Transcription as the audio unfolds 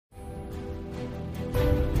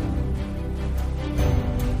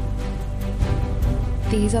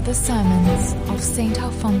These are the sermons of St.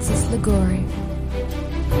 Alphonsus Liguori,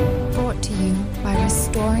 brought to you by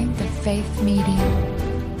Restoring the Faith Media.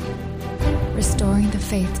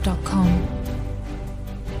 RestoringTheFaith.com.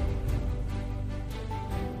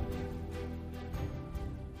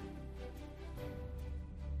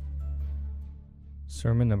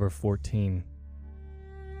 Sermon number 14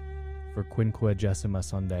 for Quinquagesima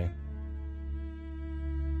Sunday.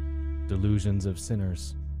 Delusions of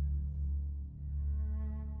Sinners.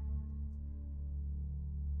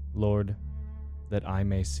 Lord, that I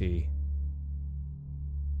may see.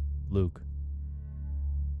 Luke.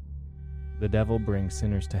 The devil brings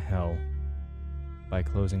sinners to hell by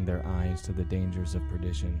closing their eyes to the dangers of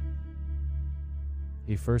perdition.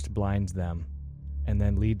 He first blinds them and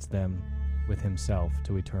then leads them with himself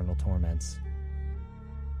to eternal torments.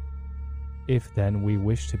 If then we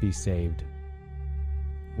wish to be saved,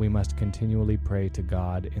 we must continually pray to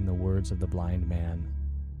God in the words of the blind man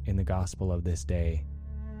in the gospel of this day.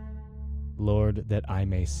 Lord, that I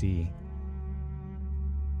may see.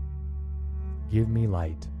 Give me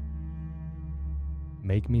light.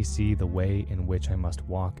 Make me see the way in which I must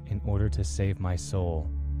walk in order to save my soul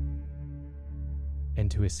and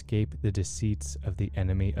to escape the deceits of the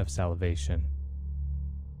enemy of salvation.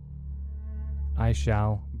 I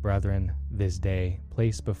shall, brethren, this day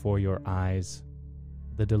place before your eyes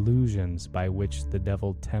the delusions by which the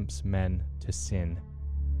devil tempts men to sin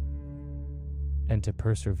and to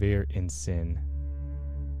persevere in sin,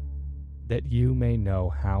 that you may know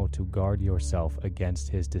how to guard yourself against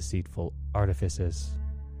his deceitful artifices.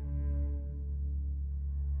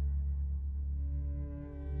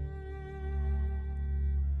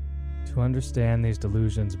 To understand these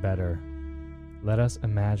delusions better, let us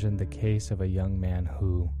imagine the case of a young man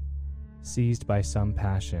who, seized by some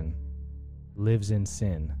passion, lives in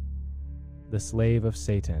sin, the slave of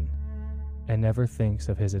Satan, and never thinks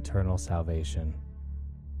of his eternal salvation.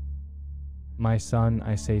 My son,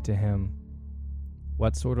 I say to him,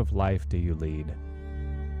 what sort of life do you lead?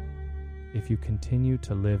 If you continue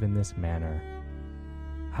to live in this manner,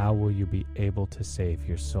 how will you be able to save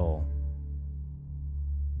your soul?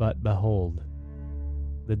 But behold,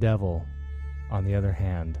 the devil, on the other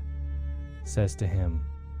hand, says to him,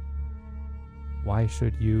 why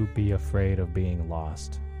should you be afraid of being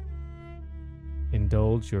lost?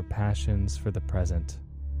 Indulge your passions for the present.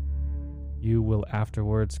 You will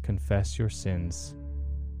afterwards confess your sins,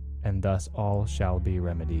 and thus all shall be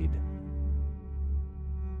remedied.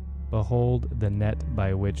 Behold the net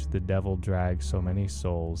by which the devil drags so many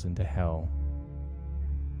souls into hell.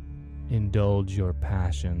 Indulge your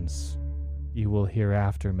passions. You will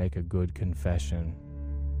hereafter make a good confession.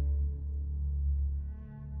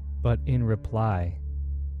 But in reply,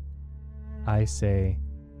 I say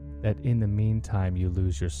that in the meantime you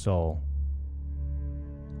lose your soul.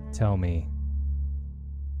 Tell me,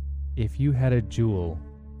 if you had a jewel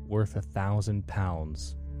worth 1,000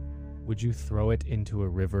 pounds, would you throw it into a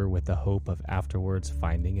river with the hope of afterwards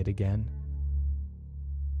finding it again?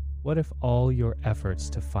 What if all your efforts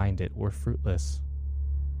to find it were fruitless?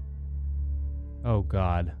 O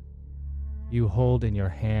God, you hold in your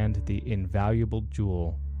hand the invaluable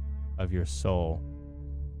jewel of your soul,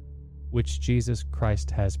 which Jesus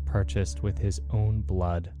Christ has purchased with his own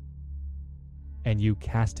blood, and you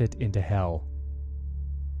cast it into hell.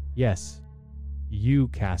 Yes, you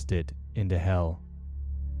cast it into hell,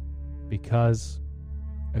 because,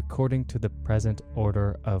 according to the present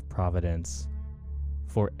order of providence,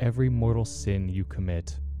 for every mortal sin you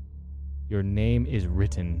commit, your name is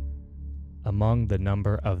written among the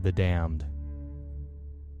number of the damned.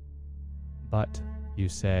 But, you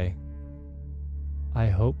say, I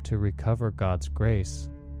hope to recover God's grace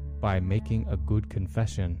by making a good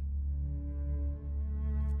confession.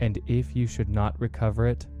 And if you should not recover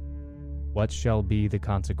it, what shall be the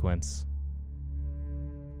consequence?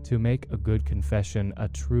 To make a good confession, a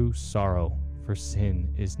true sorrow for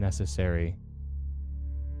sin is necessary.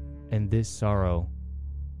 And this sorrow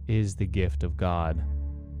is the gift of God.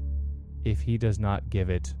 If he does not give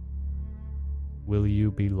it, will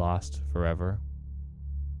you be lost forever?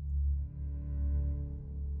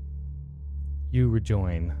 You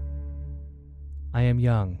rejoin, I am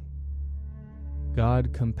young.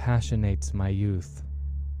 God compassionates my youth.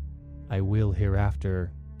 I will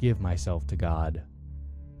hereafter give myself to God.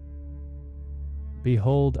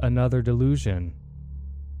 Behold another delusion.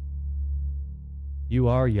 You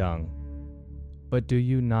are young, but do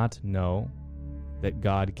you not know that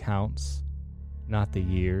God counts not the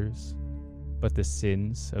years, but the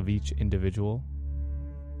sins of each individual?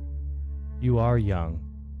 You are young,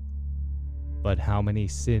 but how many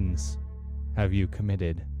sins have you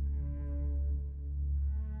committed?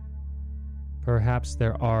 Perhaps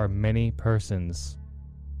there are many persons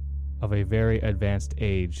of a very advanced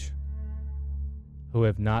age who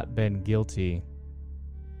have not been guilty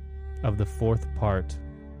of the fourth part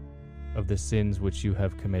of the sins which you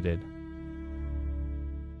have committed.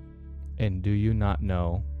 And do you not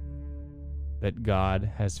know that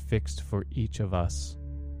God has fixed for each of us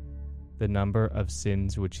the number of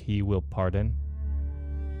sins which he will pardon?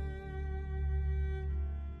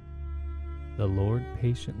 The Lord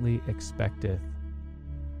patiently expecteth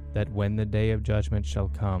that when the day of judgment shall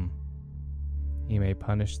come, he may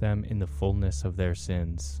punish them in the fullness of their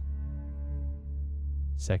sins.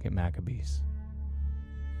 2 Maccabees.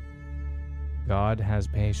 God has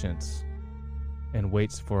patience and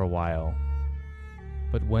waits for a while,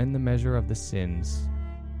 but when the measure of the sins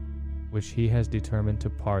which he has determined to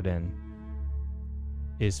pardon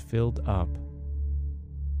is filled up,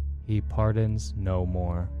 he pardons no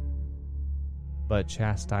more, but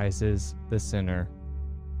chastises the sinner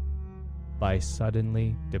by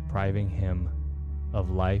suddenly depriving him of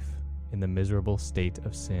life in the miserable state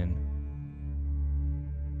of sin,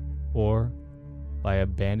 or by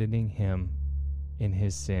abandoning him in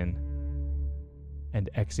his sin and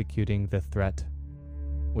executing the threat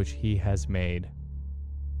which he has made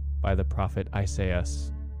by the prophet Isaiah.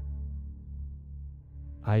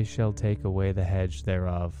 I shall take away the hedge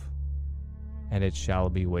thereof, and it shall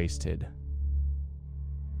be wasted.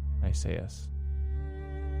 Isaiah.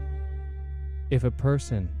 If a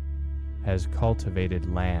person has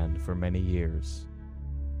cultivated land for many years,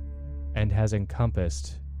 and has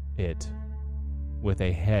encompassed it with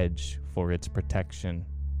a hedge for its protection,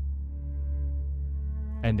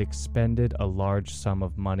 and expended a large sum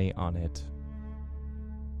of money on it,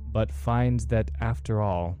 but finds that after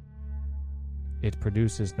all it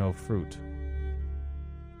produces no fruit,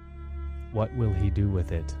 what will he do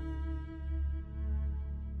with it?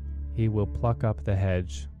 He will pluck up the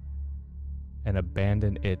hedge and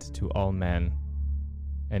abandon it to all men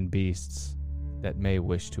and beasts that may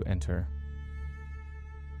wish to enter.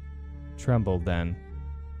 Tremble then,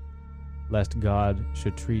 lest God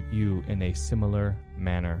should treat you in a similar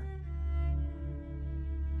manner.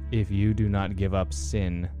 If you do not give up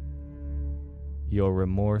sin, your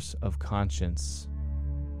remorse of conscience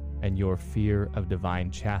and your fear of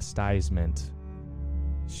divine chastisement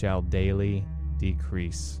shall daily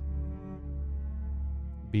decrease.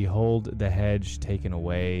 Behold the hedge taken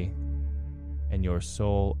away, and your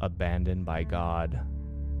soul abandoned by God,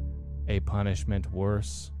 a punishment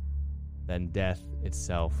worse than death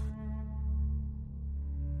itself.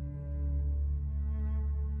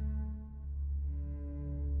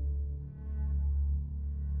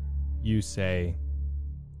 You say,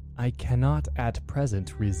 I cannot at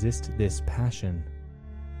present resist this passion.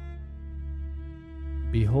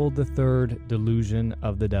 Behold the third delusion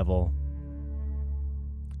of the devil,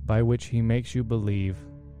 by which he makes you believe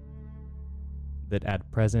that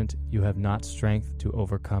at present you have not strength to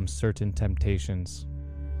overcome certain temptations.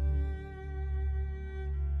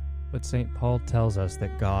 But St. Paul tells us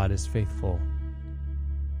that God is faithful,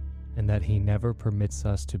 and that he never permits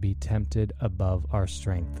us to be tempted above our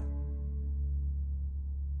strength.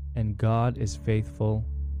 And God is faithful,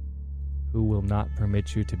 who will not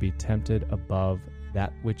permit you to be tempted above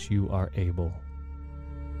that which you are able.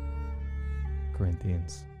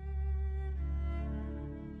 Corinthians.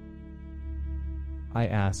 I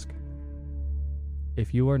ask,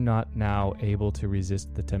 if you are not now able to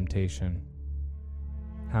resist the temptation,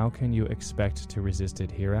 how can you expect to resist it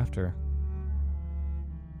hereafter?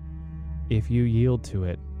 If you yield to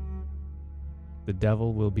it, the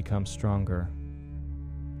devil will become stronger,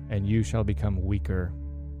 and you shall become weaker.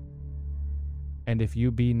 And if you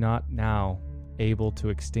be not now able to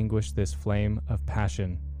extinguish this flame of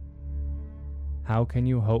passion, how can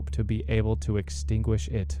you hope to be able to extinguish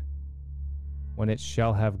it when it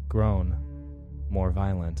shall have grown more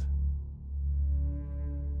violent?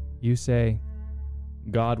 You say,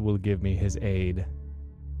 God will give me his aid.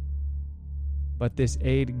 But this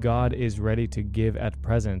aid God is ready to give at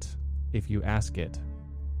present if you ask it.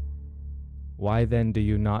 Why then do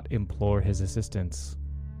you not implore his assistance?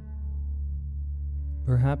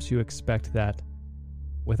 Perhaps you expect that,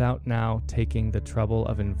 without now taking the trouble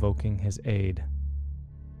of invoking his aid,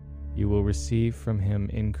 you will receive from him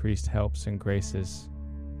increased helps and graces,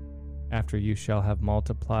 after you shall have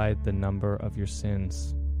multiplied the number of your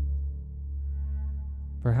sins.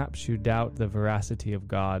 Perhaps you doubt the veracity of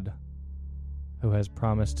God, who has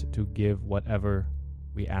promised to give whatever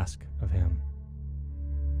we ask of him.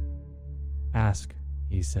 Ask,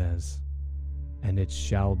 he says, and it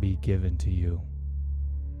shall be given to you.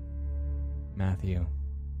 Matthew.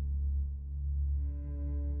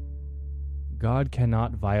 God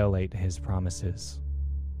cannot violate his promises.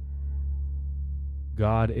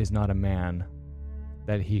 God is not a man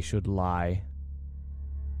that he should lie,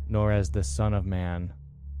 nor as the Son of Man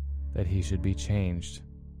that he should be changed.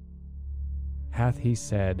 Hath he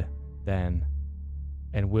said, then,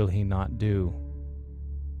 and will he not do?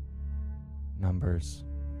 Numbers.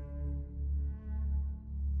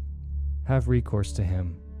 Have recourse to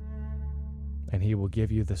him, and he will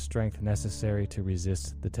give you the strength necessary to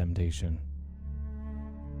resist the temptation.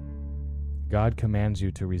 God commands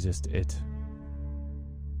you to resist it.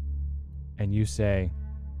 And you say,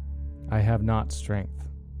 I have not strength.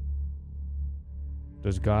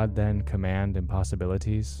 Does God then command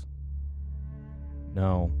impossibilities?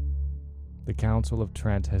 No. The Council of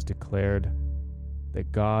Trent has declared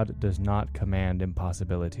that God does not command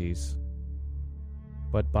impossibilities,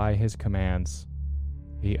 but by his commands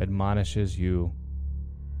he admonishes you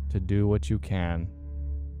to do what you can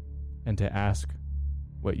and to ask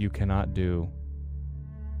what you cannot do,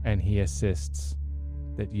 and he assists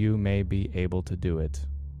that you may be able to do it.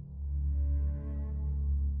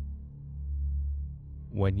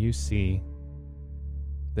 When you see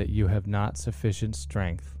that you have not sufficient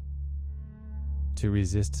strength to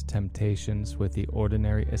resist temptations with the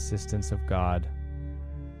ordinary assistance of God,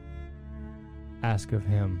 ask of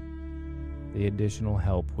him the additional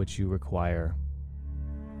help which you require,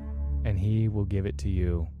 and he will give it to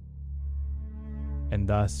you, and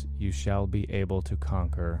thus you shall be able to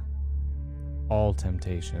conquer all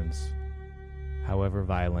temptations, however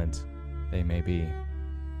violent they may be.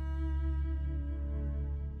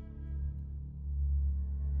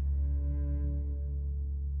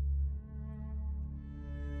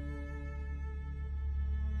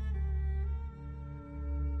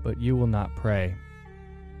 But you will not pray,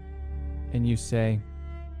 and you say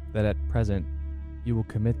that at present you will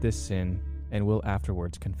commit this sin and will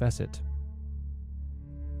afterwards confess it.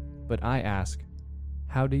 But I ask,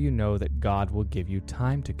 how do you know that God will give you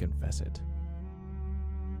time to confess it?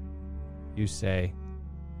 You say,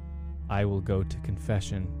 I will go to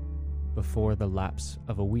confession before the lapse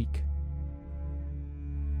of a week.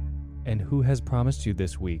 And who has promised you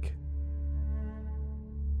this week?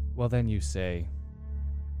 Well, then you say,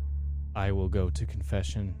 I will go to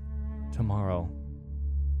confession tomorrow.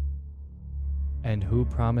 And who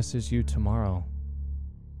promises you tomorrow?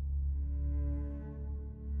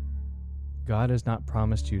 God has not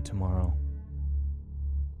promised you tomorrow.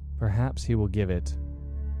 Perhaps he will give it,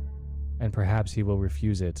 and perhaps he will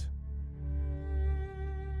refuse it,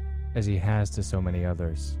 as he has to so many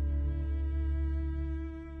others.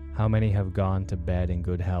 How many have gone to bed in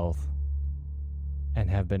good health, and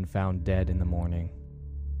have been found dead in the morning?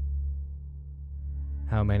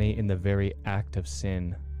 How many in the very act of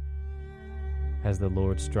sin has the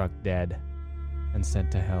Lord struck dead and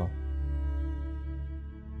sent to hell?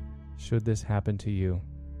 Should this happen to you,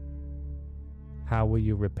 how will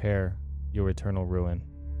you repair your eternal ruin?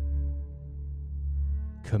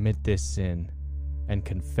 Commit this sin and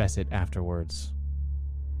confess it afterwards.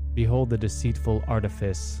 Behold the deceitful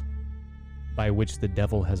artifice by which the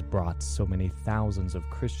devil has brought so many thousands of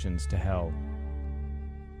Christians to hell.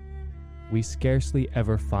 We scarcely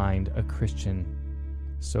ever find a Christian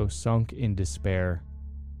so sunk in despair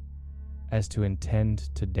as to intend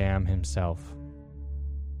to damn himself.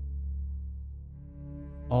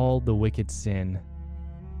 All the wicked sin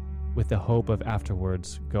with the hope of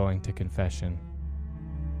afterwards going to confession.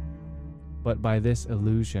 But by this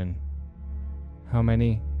illusion, how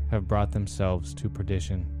many have brought themselves to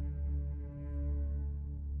perdition?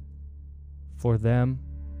 For them,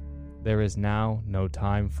 there is now no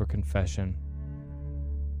time for confession,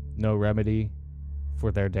 no remedy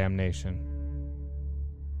for their damnation.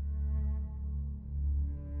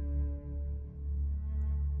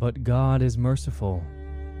 But God is merciful.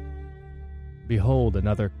 Behold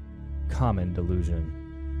another common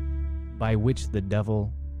delusion, by which the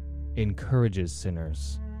devil encourages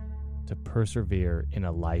sinners to persevere in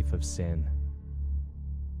a life of sin.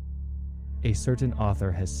 A certain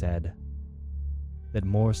author has said that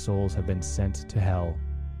more souls have been sent to hell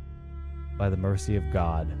by the mercy of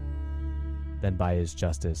God than by his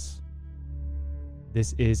justice.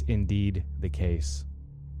 This is indeed the case.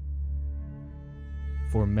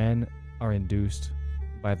 For men are induced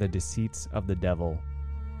by the deceits of the devil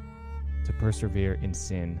to persevere in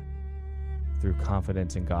sin through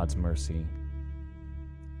confidence in God's mercy,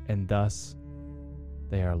 and thus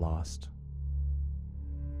they are lost.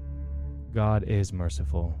 God is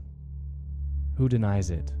merciful. Who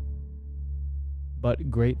denies it?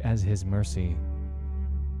 But great as his mercy,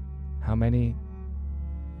 how many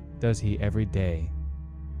does he every day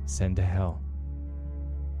send to hell?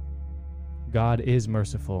 God is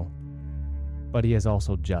merciful, but he is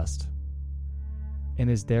also just, and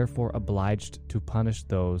is therefore obliged to punish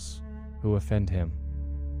those who offend him.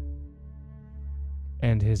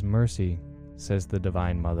 And his mercy, says the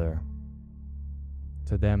Divine Mother,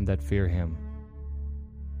 to them that fear him.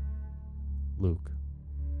 Luke.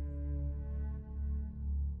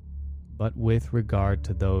 But with regard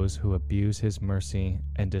to those who abuse his mercy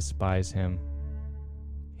and despise him,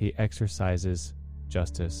 he exercises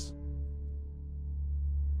justice.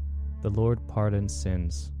 The Lord pardons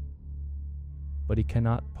sins, but he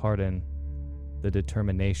cannot pardon the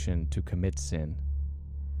determination to commit sin.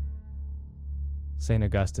 St.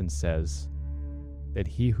 Augustine says that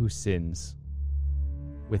he who sins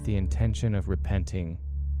with the intention of repenting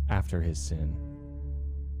after his sin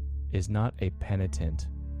is not a penitent,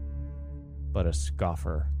 but a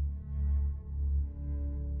scoffer.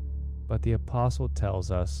 But the apostle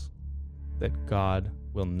tells us that God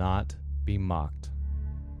will not be mocked.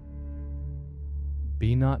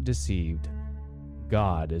 Be not deceived,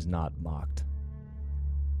 God is not mocked.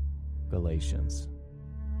 Galatians.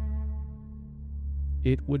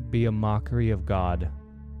 It would be a mockery of God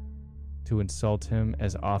to insult him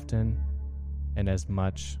as often and as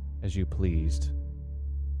much as you pleased,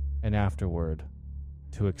 and afterward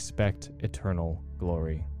to expect eternal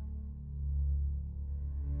glory.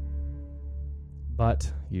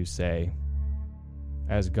 But, you say,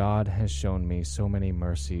 as God has shown me so many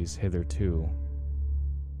mercies hitherto,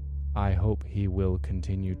 I hope he will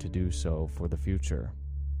continue to do so for the future.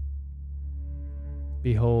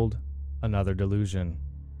 Behold, another delusion.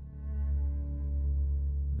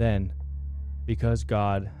 Then, because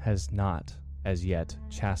God has not as yet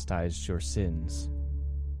chastised your sins,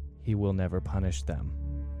 he will never punish them.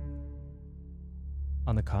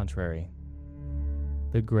 On the contrary,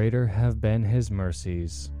 the greater have been his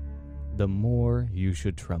mercies, the more you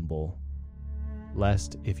should tremble,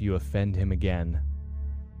 lest if you offend him again,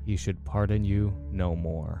 he should pardon you no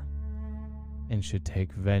more, and should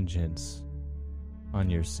take vengeance on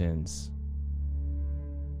your sins.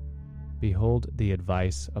 Behold the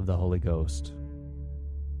advice of the Holy Ghost.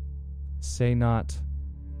 Say not,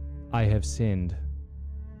 I have sinned,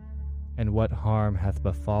 and what harm hath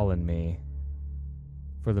befallen me?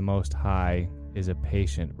 For the Most High is a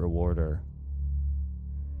patient rewarder.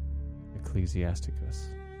 Ecclesiasticus.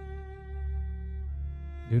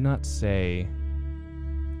 Do not say,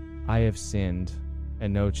 I have sinned,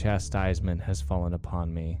 and no chastisement has fallen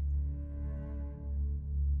upon me.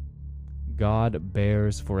 God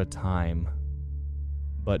bears for a time,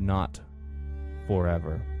 but not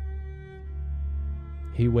forever.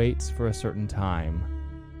 He waits for a certain time,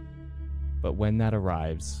 but when that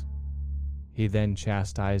arrives, he then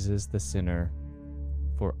chastises the sinner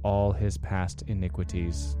for all his past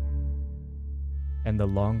iniquities. And the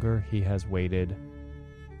longer he has waited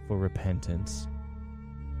for repentance,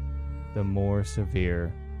 the more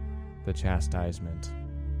severe the chastisement.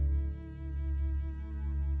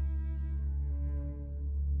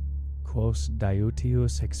 Quos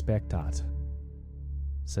diutius expectat,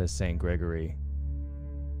 says St. Gregory,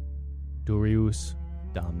 durius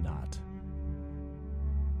damnat.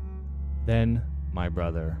 Then, my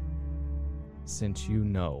brother, since you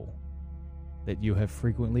know that you have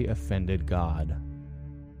frequently offended God,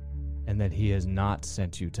 and that he has not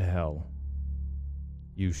sent you to hell,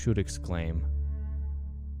 you should exclaim,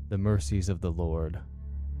 the mercies of the Lord,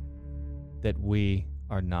 that we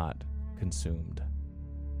are not consumed.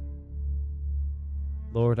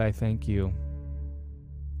 Lord, I thank you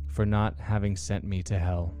for not having sent me to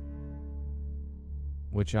hell,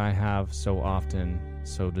 which I have so often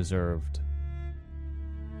so deserved,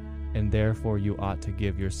 and therefore you ought to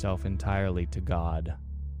give yourself entirely to God,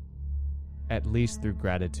 at least through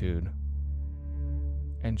gratitude,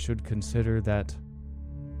 and should consider that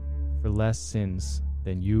for less sins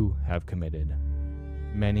than you have committed,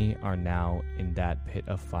 many are now in that pit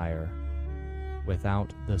of fire,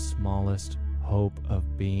 without the smallest hope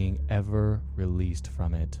of being ever released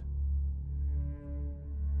from it.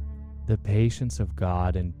 The patience of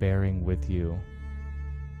God in bearing with you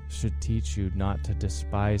should teach you not to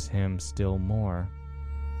despise him still more,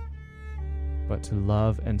 but to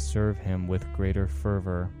love and serve him with greater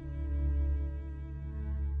fervor,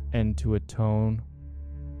 and to atone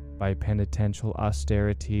by penitential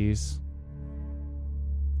austerities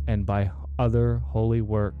and by other holy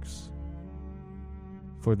works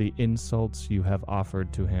for the insults you have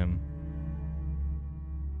offered to him.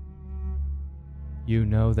 You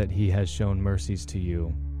know that he has shown mercies to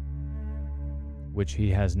you, which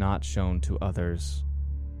he has not shown to others.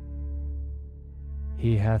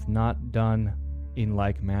 He hath not done in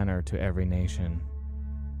like manner to every nation.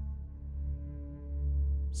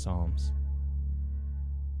 Psalms.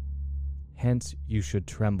 Hence you should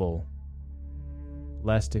tremble,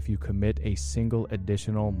 lest if you commit a single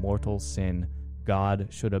additional mortal sin, God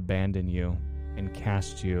should abandon you and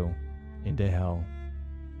cast you into hell.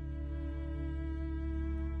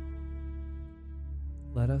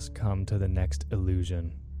 Let us come to the next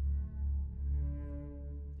illusion.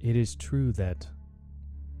 It is true that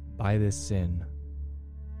by this sin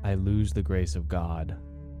I lose the grace of God,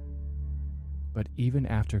 but even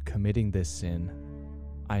after committing this sin,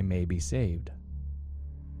 I may be saved.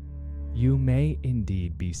 You may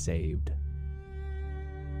indeed be saved,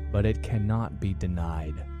 but it cannot be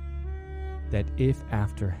denied that if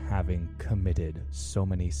after having committed so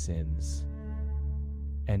many sins,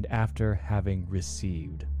 and after having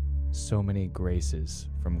received so many graces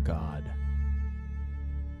from God,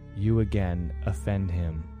 you again offend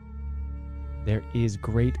Him, there is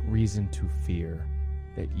great reason to fear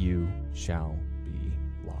that you shall be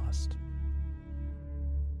lost.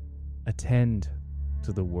 Attend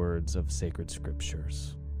to the words of sacred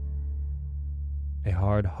scriptures. A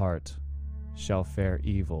hard heart shall fare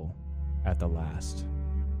evil at the last.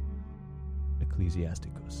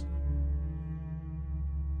 Ecclesiasticus.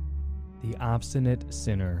 The obstinate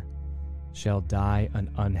sinner shall die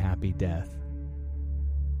an unhappy death.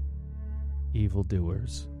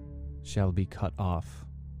 Evildoers shall be cut off.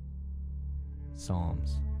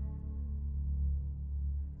 Psalms.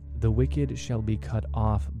 The wicked shall be cut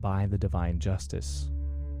off by the divine justice.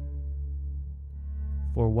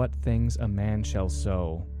 For what things a man shall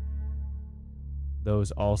sow,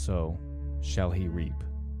 those also shall he reap.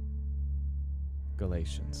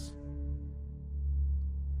 Galatians.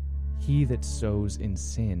 He that sows in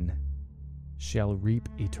sin shall reap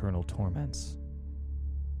eternal torments.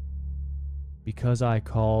 Because I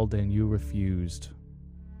called and you refused,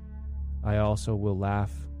 I also will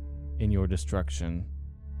laugh in your destruction,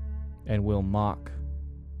 and will mock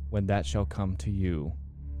when that shall come to you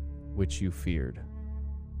which you feared.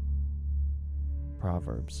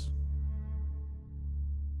 Proverbs.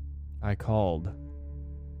 I called,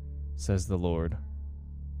 says the Lord,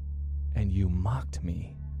 and you mocked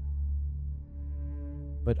me.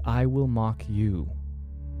 But I will mock you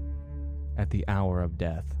at the hour of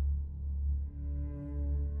death.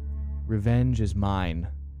 Revenge is mine,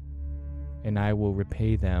 and I will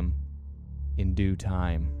repay them in due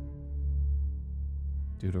time.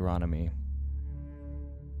 Deuteronomy.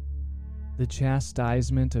 The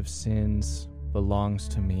chastisement of sins belongs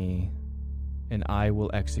to me, and I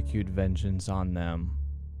will execute vengeance on them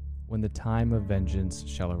when the time of vengeance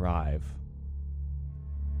shall arrive.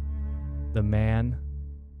 The man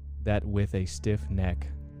that with a stiff neck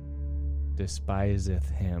despiseth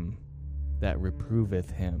him that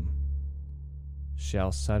reproveth him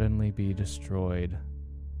shall suddenly be destroyed,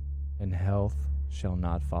 and health shall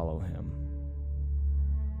not follow him.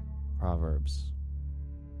 Proverbs.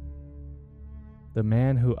 The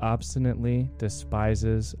man who obstinately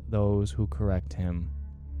despises those who correct him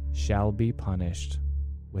shall be punished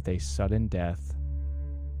with a sudden death,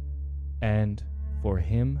 and for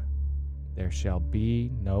him there shall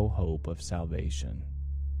be no hope of salvation.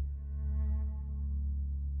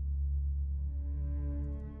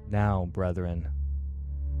 Now, brethren,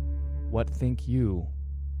 what think you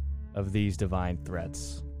of these divine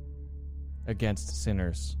threats against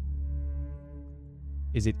sinners?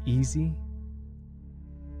 Is it easy,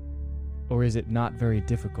 or is it not very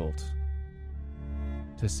difficult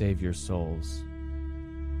to save your souls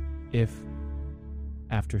if,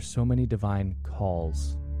 after so many divine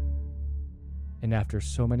calls and after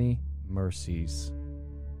so many mercies,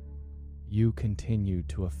 you continue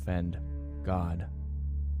to offend God?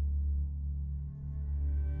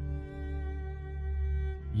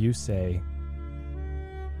 You say,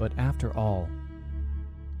 but after all,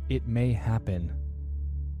 it may happen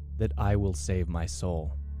that I will save my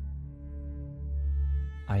soul.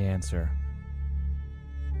 I answer,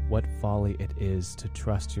 what folly it is to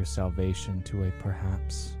trust your salvation to a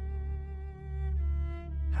perhaps.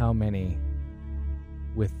 How many,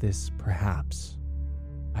 with this perhaps,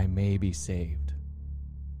 I may be saved,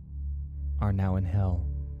 are now in hell?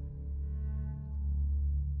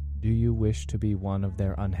 Do you wish to be one of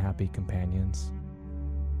their unhappy companions?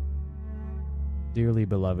 Dearly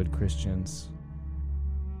beloved Christians,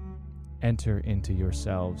 enter into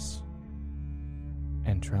yourselves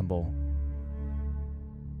and tremble,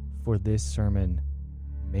 for this sermon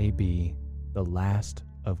may be the last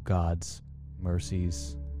of God's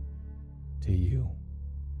mercies to you.